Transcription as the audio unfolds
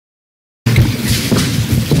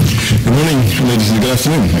ladies, good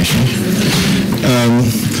afternoon, actually.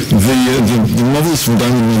 The mothers from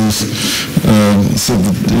Diamond Mothers said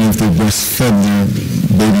that if they breastfed their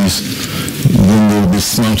babies, then they would be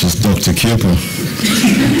smart as Dr. Kyoko.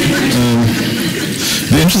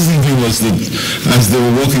 The interesting thing was that as they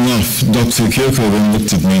were walking off, Dr. Kyoko then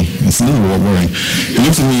looked at me. It's a little worrying. He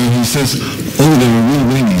looked at me and he says, "Oh, they were real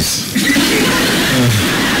babies."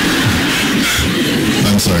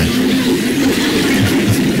 I'm sorry.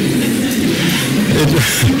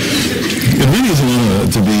 It really is an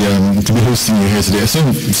honor to be hosting you here today. I saw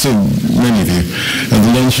so many of you at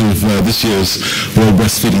the launch of this year's World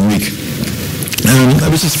Breastfeeding Week.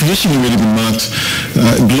 Which has traditionally really been marked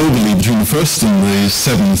globally between the 1st and the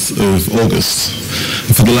 7th of August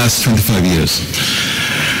for the last 25 years.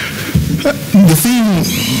 The theme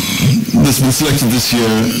that's been selected this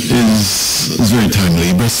year is very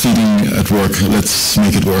timely. Breastfeeding at work, let's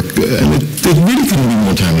make it work. And it really couldn't be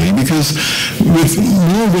more timely because with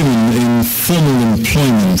more women in formal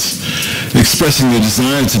employment expressing their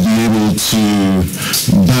desire to be able to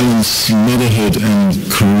balance motherhood and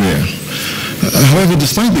career. However,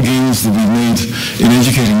 despite the gains that we've made in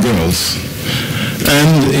educating girls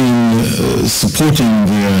and in supporting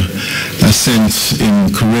their ascent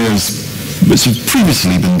in careers which have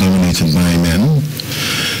previously been dominated by men,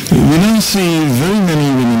 we now see very many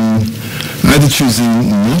women either choosing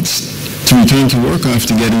not to return to work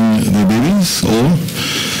after getting their babies or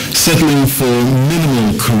settling for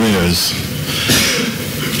minimal careers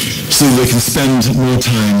so they can spend more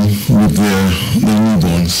time with their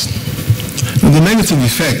newborns. And the negative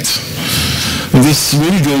effect of this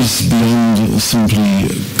really goes beyond simply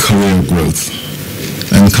career growth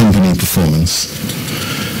and company performance.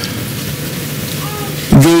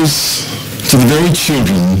 It goes to the very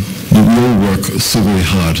children that we all work so very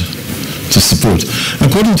hard to support.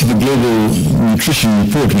 According to the Global Nutrition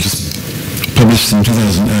Report, which is published in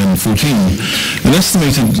 2014, an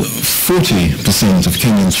estimated 40% of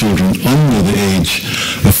Kenyan children under the age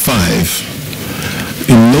of 5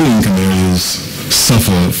 in low-income areas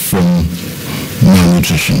suffer from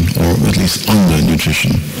malnutrition, or at least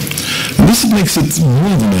undernutrition. And this makes it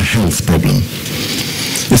more than a health problem.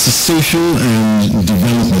 It's a social and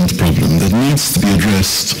development problem that needs to be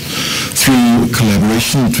addressed through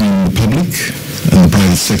collaboration between the public and the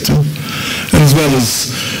private sector, and as well as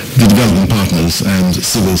the development partners and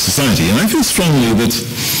civil society. And I feel strongly that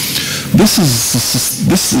this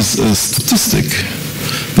is a statistic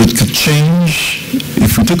that could change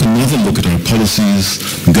if we took another look at our policies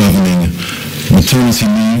governing maternity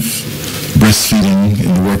leave, breastfeeding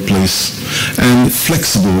in the workplace, and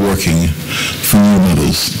flexible working for new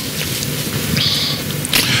mothers.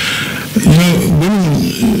 You know, women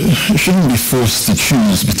shouldn't be forced to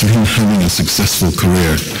choose between having a successful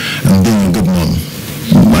career and being a good mom.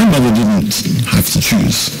 My mother didn't have to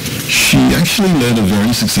choose. She actually led a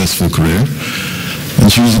very successful career,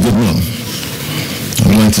 and she was a good mom. I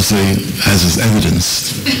would like to say, as is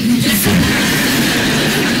evidenced from,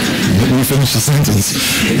 let me finish the sentence,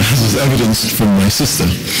 as is evidenced from my sister.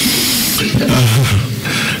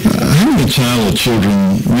 Having a child or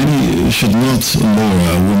children really should not lower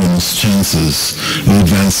a woman's chances of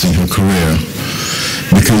advancing her career,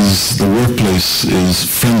 because the workplace is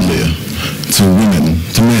friendlier to women,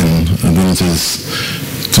 to men, than it is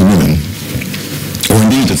to women. Or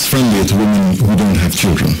indeed, it's friendlier to women who don't have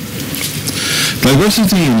children.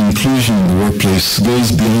 Diversity and inclusion in the workplace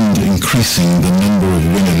goes beyond increasing the number of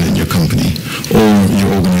women in your company or your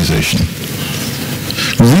organization.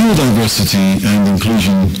 Real diversity and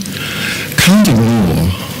inclusion can't ignore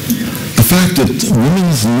the fact that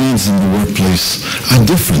women's needs in the workplace are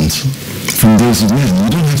different from those of men. You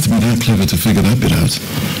don't have to be that clever to figure that bit out.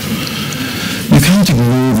 You can't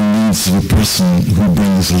ignore the needs of a person who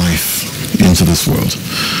brings life into this world.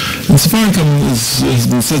 And Safaricom, as has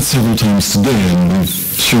been said several times today, and we've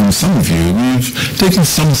shown some of you, we've taken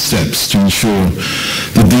some steps to ensure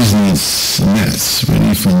that these needs are met,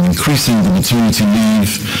 really, from increasing the maternity leave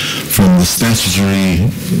from the statutory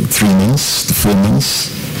 3 months to 4 months,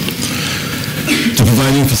 to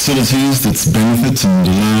providing facilities that benefit and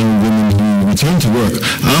allow women who return to work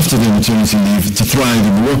after their maternity leave to thrive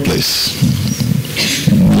in the workplace.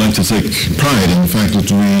 We like to take pride in the fact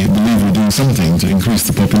that we believe we're doing something to increase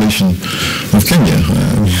the population of Kenya.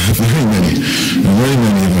 We have very many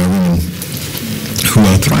of our women who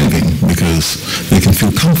are thriving because they can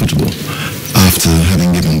feel comfortable after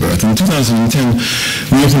having given birth. In 2010,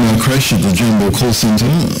 we opened our creche at the Jambo call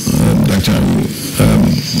center,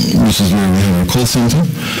 which is where we have our call center.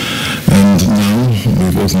 And now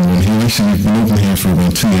we've opened one here. Actually, we've been open here for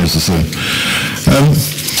about 2 years or so.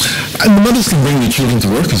 And the mothers can bring their children to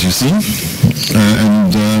work, as you've seen,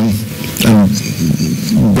 and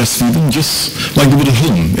breastfeed them just like they would at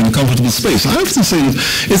home in a comfortable space. I have to say that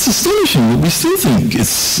it's astonishing that we still think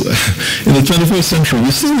it's, in the 21st century,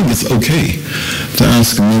 we still think it's okay to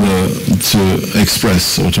ask a mother to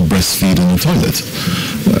express or to breastfeed in the toilet.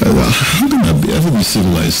 How can that ever be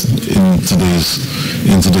civilized in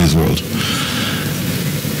today's world?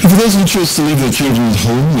 And for those who choose to leave their children at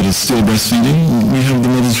home but is still breastfeeding, we have the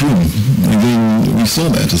mother's room. Again, we saw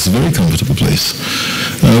that. It's a very comfortable place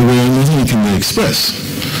where not only can they express,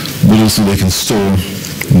 but also they can store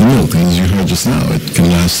the milk. And as you heard just now, it can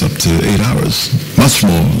last up to 8 hours, much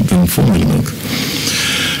more than formula milk.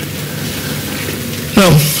 Now,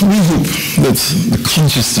 we hope that the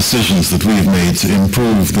conscious decisions that we have made to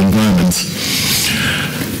improve the environment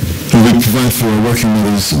and we provide for our working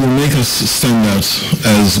mothers will make us stand out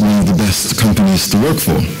as one of the best companies to work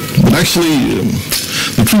for. But actually,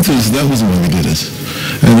 the truth is that wasn't why we did it.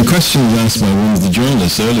 And the question was asked by one of the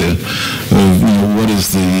journalists earlier of, what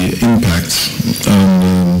is the impact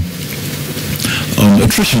on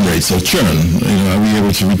attrition rates or churn? Are we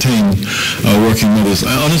able to retain our working mothers?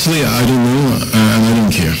 Honestly, I don't know, and I don't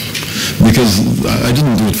care, because I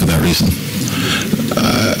didn't do it for that reason.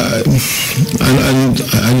 And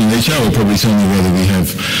HR will probably tell me whether we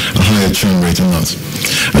have a higher churn rate or not.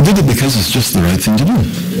 I did it because it's just the right thing to do.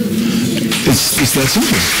 It's that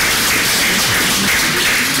simple.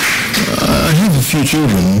 I have a few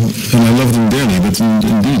children, and I love them dearly, but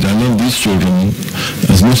indeed, I love these children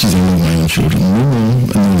as much as I love my own children, no more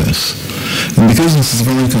and no less. And because in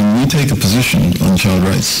Safaricom we take a position on child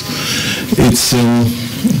rights, it's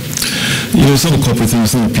not a corporate thing,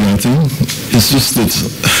 it's not a PR thing. It's just that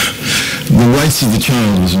the rights of the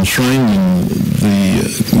child was enshrined in the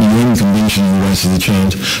UN Convention on the Rights of the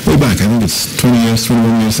Child way back. I think it's 20 years,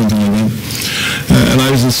 21 years, something like that. And I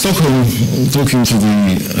was in Stockholm talking to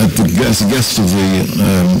as a guest of the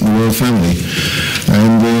royal family,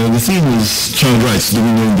 and the theme was child rights. Do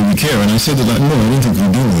we know? Do we care? And I said that no, I don't think we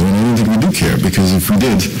do know, and I don't think we do care, because if we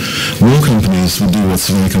did, more companies would do what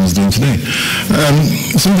Safaricom is doing today.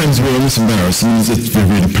 Sometimes we're almost embarrassed. It means that we're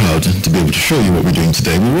really proud to be able to show you what we're doing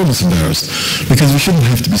today. We're almost embarrassed because we shouldn't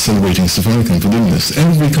have to be celebrating Safaricom for doing this.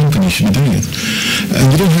 Every company should be doing it,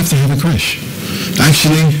 and you don't have to have a crash.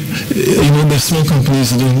 Actually, there's small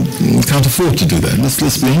companies that can't afford to do that. Let's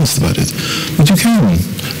be honest about it. But you can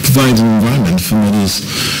provide an environment for mothers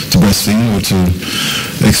to breastfeed or to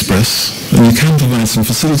express, and you can provide some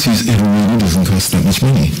facilities. It really doesn't cost that much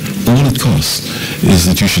money. All it costs is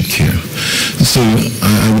that you should care. So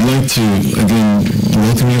I would like to, again,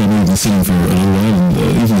 welcome you. I know you've been sitting for a little while,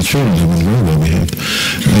 and even the children have been very well behaved.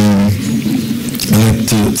 I'd like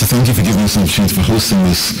to thank you for giving us an opportunity for hosting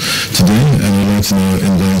this today, and I'd like to now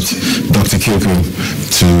invite Dr. Kyoko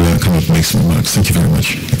to come up and make some remarks. Thank you very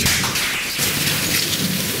much. Thank you.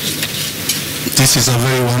 This is a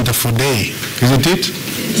very wonderful day, isn't it?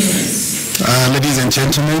 Ladies and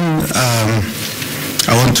gentlemen,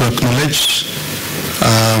 I want to acknowledge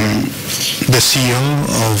the CEO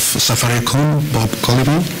of Safaricom, Bob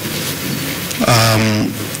Coleman.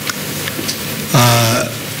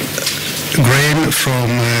 Graham from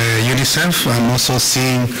UNICEF. I'm also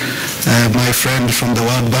seeing my friend from the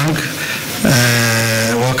World Bank.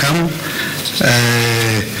 Welcome.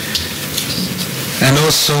 And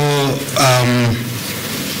also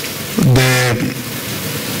the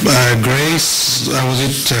Grace,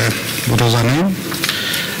 what was her name?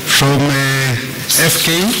 From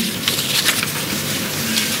FKE,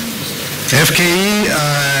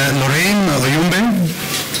 Lorraine Oyumbe.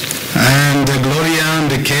 And Gloria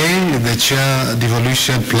Ndekay, the Chair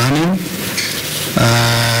Devolution Planning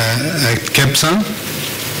at KEPSA,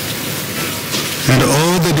 and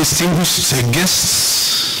all the distinguished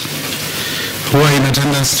guests who are in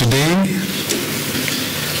attendance today,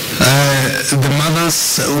 the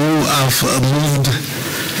mothers who have moved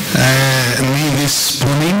me this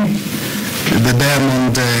morning, the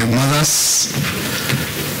Diamond Mothers.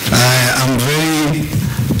 I'm very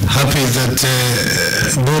happy that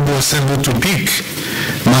Bob was able to pick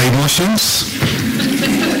my emotions,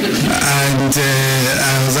 and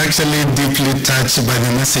I was actually deeply touched by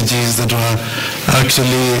the messages that were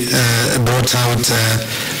actually brought out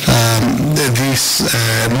this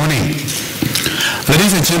morning.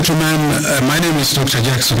 Ladies and gentlemen, my name is Dr.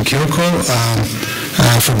 Jackson Kyoko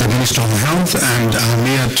from the Ministry of Health, and I'm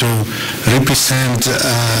here to represent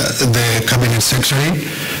the Cabinet Secretary,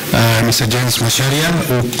 Mr. James Macharia,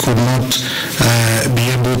 who could not be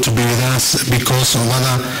able to be with us because of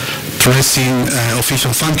other pressing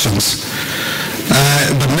official functions.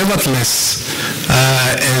 But nevertheless,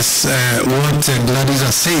 as what Gladys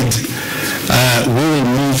has said, we will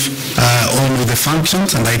move on with the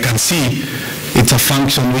functions, and I can see it's a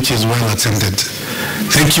function which is well attended.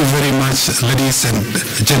 Thank you very much, ladies and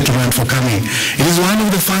gentlemen, for coming. It is one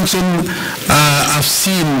of the functions I've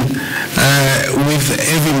seen with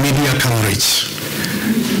heavy media coverage.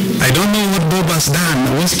 I don't know what Bob has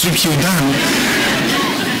done, what trick you've done,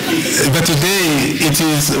 but today it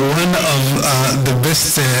is one of the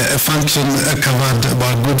best functions covered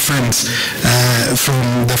by good friends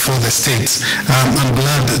from the further states. I'm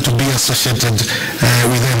glad to be associated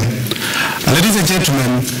with them. Ladies and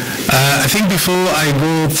gentlemen, I think before I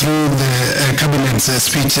go through the cabinet's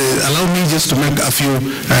speech, allow me just to make a few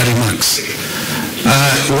remarks.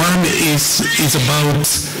 One is about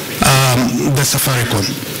the Safaricom.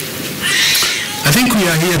 I think we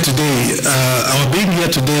are here today, our being here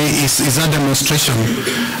today is a demonstration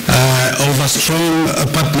of a strong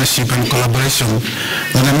partnership and collaboration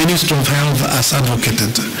that the Ministry of Health has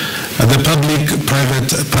advocated, the public-private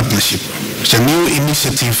partnership. It's a new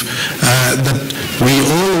initiative that we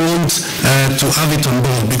all want to have it on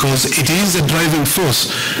board, because it is a driving force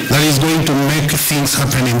that is going to make things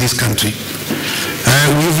happen in this country.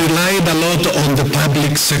 We've relied a lot on the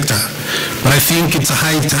public sector, but I think it's a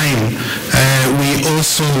high time we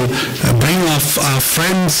also bring our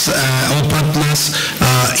friends, our partners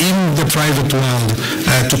in the private world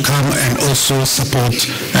to come and also support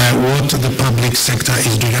what the public sector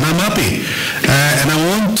is doing. And I'm happy. And I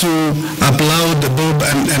want to applaud Bob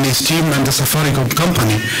and his team and the Safaricom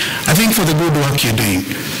company, I think, for the good work you're doing.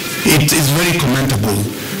 It is very commendable.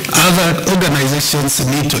 Other organizations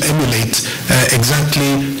need to emulate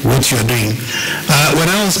exactly what you're doing. When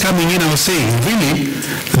I was coming in, I was saying, really,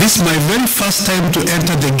 this is my very first time to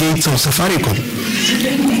enter the gates of Safaricom.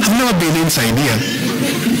 I've never been inside here.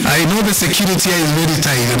 I know the security here is very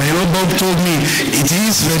tight, and I know Bob told me it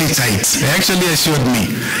is very tight. He actually assured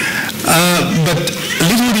me. But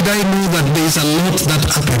little did I know that there is a lot that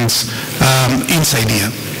happens inside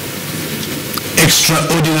here.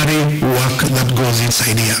 Extraordinary work that goes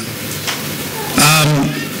inside here.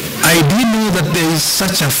 I didn't know that there is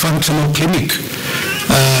such a functional clinic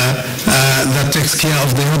that takes care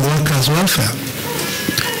of the health workers' welfare.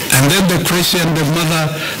 And then the CHILD and the mother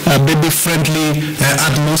baby-friendly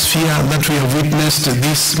atmosphere that we have witnessed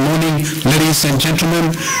this morning, ladies and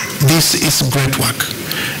gentlemen, this is great work.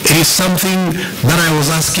 It is something that I was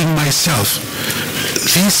asking myself.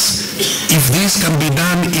 If this can be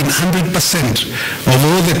done in 100% of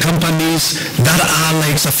all the companies that are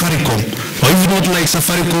like Safaricom, or if not like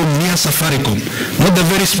Safaricom, near Safaricom, not the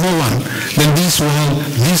very small one, then this world,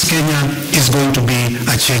 this Kenya is going to be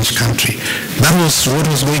a changed country. That was what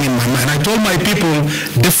was going in my mind. I told my people,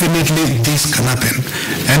 definitely this can happen.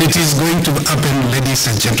 And it is going to happen, ladies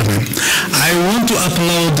and gentlemen. I want to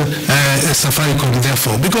applaud Safaricom,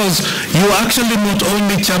 therefore, because you are actually not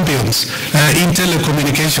only champions in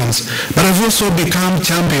telecommunications, but have also become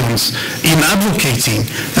champions in advocating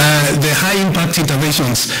the high-impact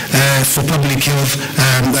interventions for public health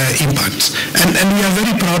impacts. And we are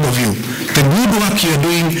very proud of you. The good work you are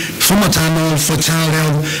doing for maternal, for child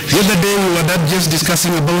health. The other day we were just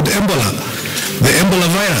discussing about Ebola, the Ebola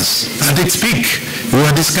virus at its peak. We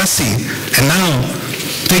were discussing, and now,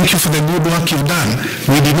 thank you for the good work you've done.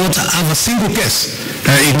 We did not have a single case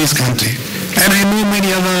in this country. And I know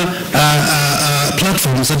many other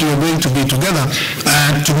platforms that we are going to be together.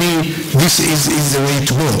 To me, this is the way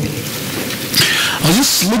to go. I was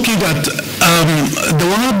just looking at the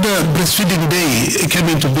word breastfeeding day. It came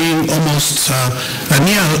into being almost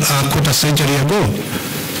near a quarter century ago.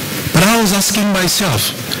 But I was asking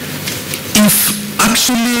myself, if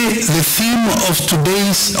actually the theme of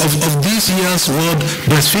this year's World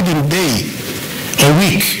Breastfeeding Day or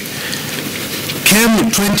week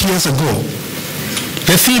came 20 years ago,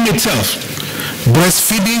 the theme itself,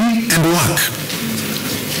 breastfeeding and work.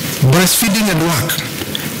 Breastfeeding and work.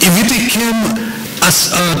 If it came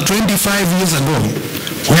as 25 years ago,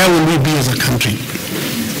 where will we be as a country?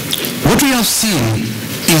 What we have seen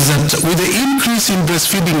is that with the increase in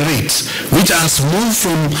breastfeeding rates, which has moved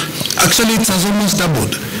from, actually it has almost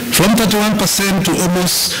doubled, from 31% to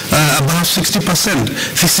almost about 60%.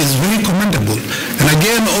 This is very commendable. And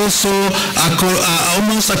again, also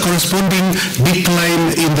almost a corresponding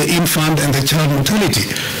decline in the infant and the child mortality.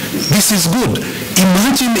 This is good.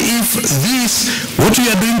 Imagine if what we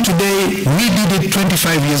are doing today, we did it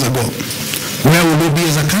 25 years ago. Where will we be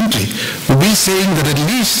as a country? We'll be saying that at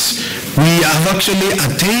least we have actually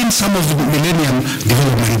attained some of the Millennium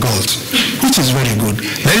Development Goals, which is very good.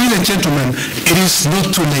 Ladies and gentlemen, it is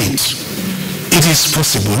not too late. It it is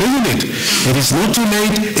possible, isn't it? It is not too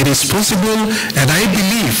late, it is possible, and I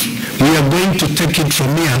believe we are going to take it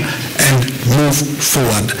from here and move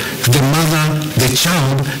forward. The mother, the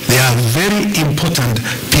child, they are very important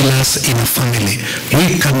pillars in a family.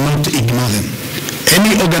 We cannot ignore them.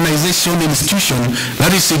 Any organization, institution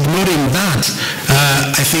that is ignoring that,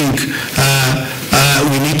 I think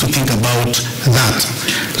we need to think about that.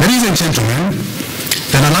 Ladies and gentlemen,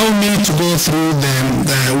 then allow me to go through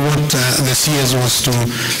what the CS was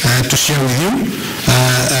to share with you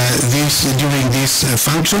during this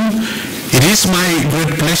function. It is my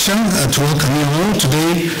great pleasure to welcome you all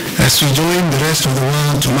today as we join the rest of the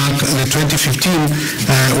world to mark the 2015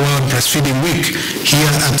 World Breastfeeding Week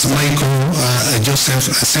here at Michael Joseph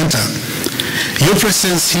Center. Your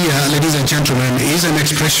presence here, ladies and gentlemen, is an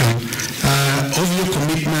expression of your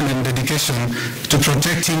commitment and dedication to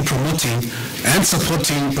protecting, promoting, and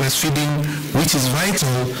supporting breastfeeding, which is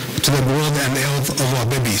vital to the growth and health of our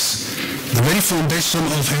babies. The very foundation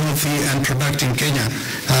of healthy and productive Kenya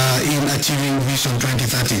in achieving Vision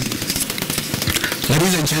 2030.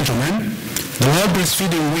 Ladies and gentlemen, the World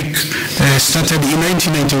Breastfeeding Week started in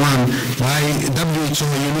 1991 by WHO,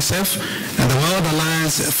 UNICEF, and the World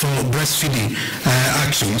Alliance for Breastfeeding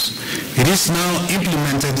Actions. It is now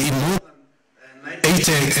implemented in more than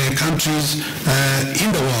 80 countries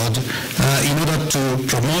in the world in order to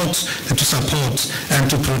promote, to support, and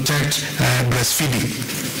to protect breastfeeding.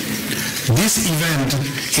 This event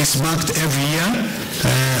is marked every year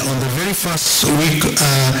on the very first week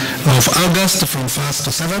of August from 1st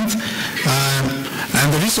to 7th.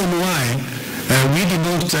 And the reason why we did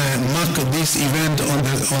not mark this event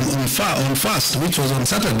on first, which was on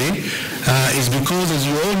Saturday, is because, as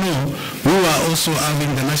you all know, we were also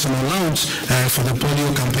having the national launch for the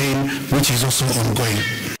polio campaign, which is also ongoing.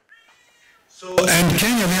 And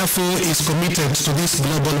Kenya, therefore, is committed to this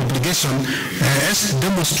global obligation as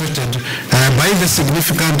demonstrated by the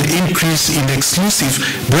significant increase in exclusive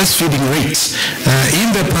breastfeeding rates.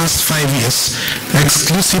 In the past 5 years,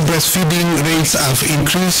 exclusive breastfeeding rates have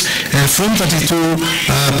increased from 32%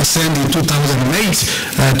 in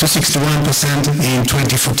 2008 to 61% in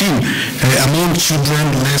 2014 among children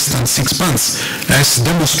less than 6 months, as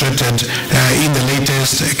demonstrated in the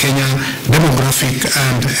latest Kenya Demographic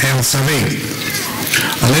and Health Survey.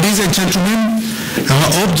 Ladies and gentlemen,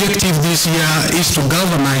 our objective this year is to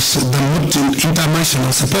galvanize the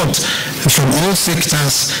international support from all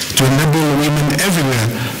sectors to enable women everywhere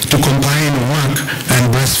to combine work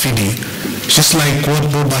and breastfeeding. Just like what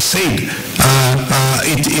Boba said,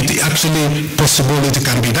 it actually possible, it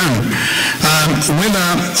can be done. Whether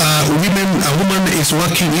a woman is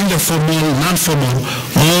working in the formal, non-formal,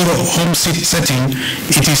 or home setting,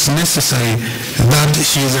 it is necessary that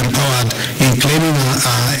she is empowered in claiming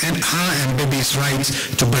her and baby's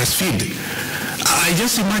rights to breastfeed. I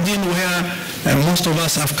just imagine where most of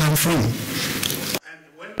us have come from.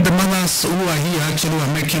 The mothers who are here actually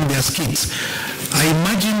are making their skits. I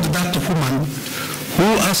imagined that woman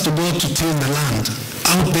who has to go to till the land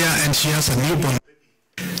out there and she has a newborn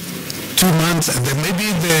 2 months, and then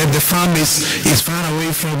maybe the farm is far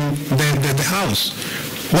away from the house.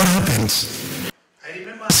 What happens? I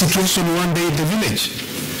remember a situation one day in the village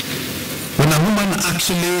when a woman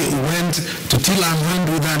actually went to till her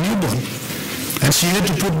land with her newborn, and she had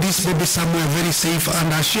to put this baby somewhere very safe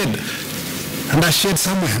under a shed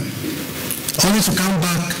somewhere, only to come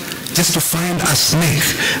back just to find a snake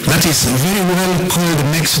that is very well coiled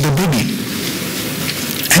next to the baby.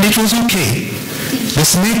 And it was okay. The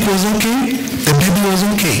snake was okay, the baby was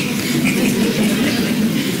okay.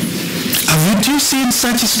 Have you seen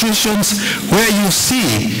such situations where you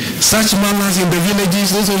see such mothers in the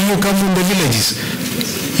villages? Those of you who come from the villages,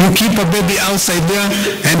 you keep a baby outside there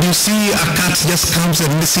and you see a cat just comes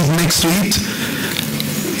and sits next to it,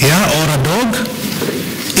 yeah, or a dog.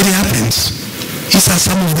 It happens. These are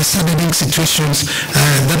some of the saddening situations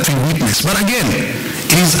that we witness. But again,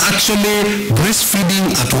 it is actually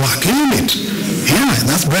breastfeeding at work, isn't it? Yeah,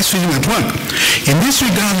 that's breastfeeding at work. In this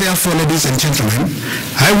regard, therefore, ladies and gentlemen,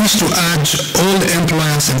 I wish to urge all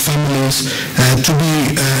employers and families to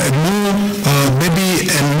be more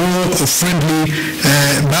baby and more friendly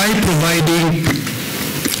by providing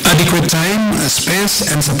adequate time,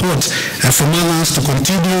 space, and support for mothers to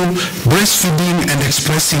continue breastfeeding and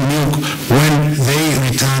expressing milk when they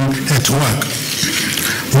return to work.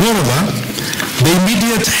 Moreover, the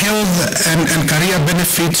immediate health and career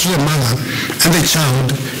benefits to the mother and the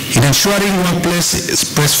child in ensuring workplace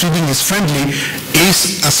breastfeeding is friendly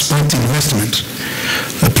is a smart investment.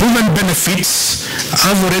 Proven benefits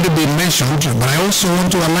have already been mentioned, but I also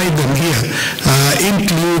want to highlight them here.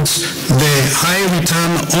 Includes the high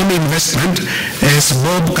return on investment, as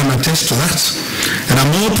Bob can attest to that, and a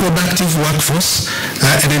more productive workforce,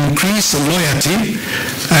 an increased loyalty,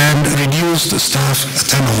 and reduced staff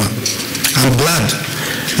turnover. I'm glad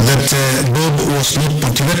that Bob was not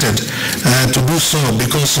motivated to do so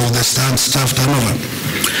because of the staff turnover.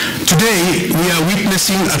 Today, we are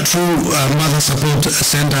witnessing a true mother support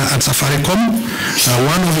center at Safaricom,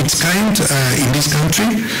 one of its kind in this country,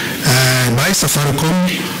 by Safaricom,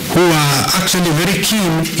 who are actually very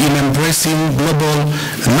keen in embracing global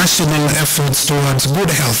national efforts towards good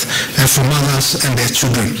health for mothers and their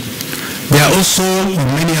children. There are also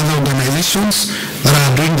many other organizations that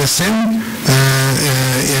are doing the same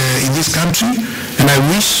in this country, and I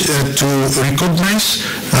wish to recognize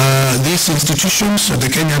these institutions, the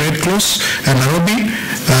Kenya Red Cross and Nairobi,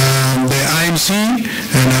 the IMC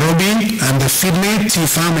in Nairobi, and the Fidley Tea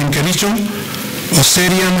Farm in Kericho,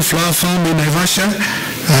 Osterian Flower Farm in Naivasha,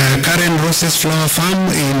 Karen Rose's Flower Farm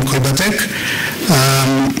in Koibatek,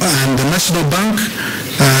 and the National Bank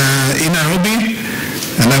in Nairobi.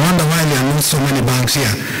 And I wonder why there are not so many banks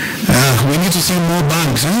here. We need to see more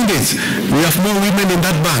banks, isn't it? We have more women in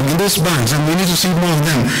that bank, in those banks, and we need to see more of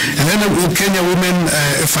them. And then the Kenya Women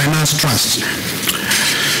Finance Trust.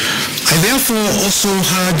 I therefore also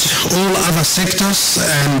urge all other sectors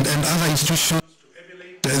and other institutions to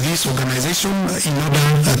emulate this organization in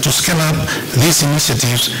order to scale up these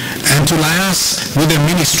initiatives and to liaise with the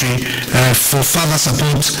ministry for further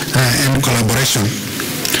support and collaboration.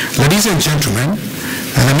 Ladies and gentlemen,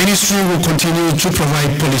 the ministry will continue to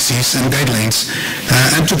provide policies and guidelines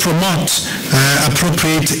and to promote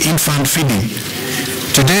appropriate infant feeding.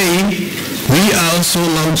 Today, we are also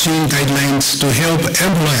launching guidelines to help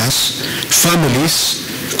employers, families,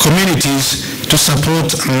 communities to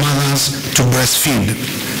support mothers to breastfeed.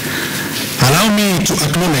 Allow me to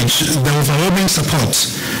acknowledge the overwhelming support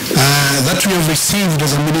that we have received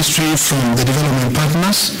as a ministry from the development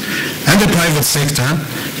partners and the private sector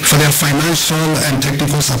for their financial and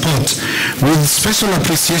technical support, with special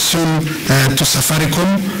appreciation to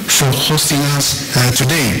Safaricom for hosting us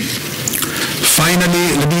today.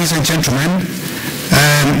 Finally, ladies and gentlemen,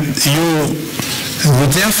 you would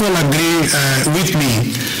therefore agree with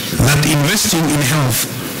me that investing in health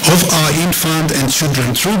of our infant and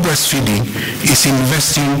children through breastfeeding is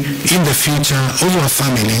investing in the future of our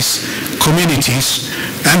families, communities,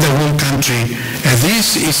 and the whole country. And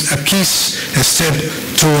this is a key step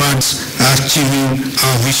towards achieving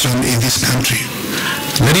our vision in this country.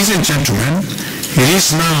 Ladies and gentlemen, it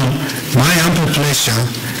is now my ample pleasure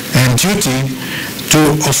and duty to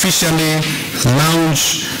officially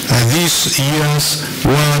launch this year's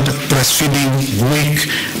World Breastfeeding Week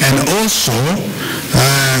and also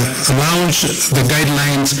launch the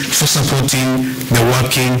guidelines for supporting the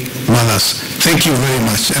working mothers. Thank you very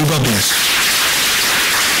much, and God bless.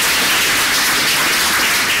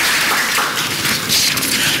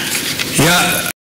 Yeah.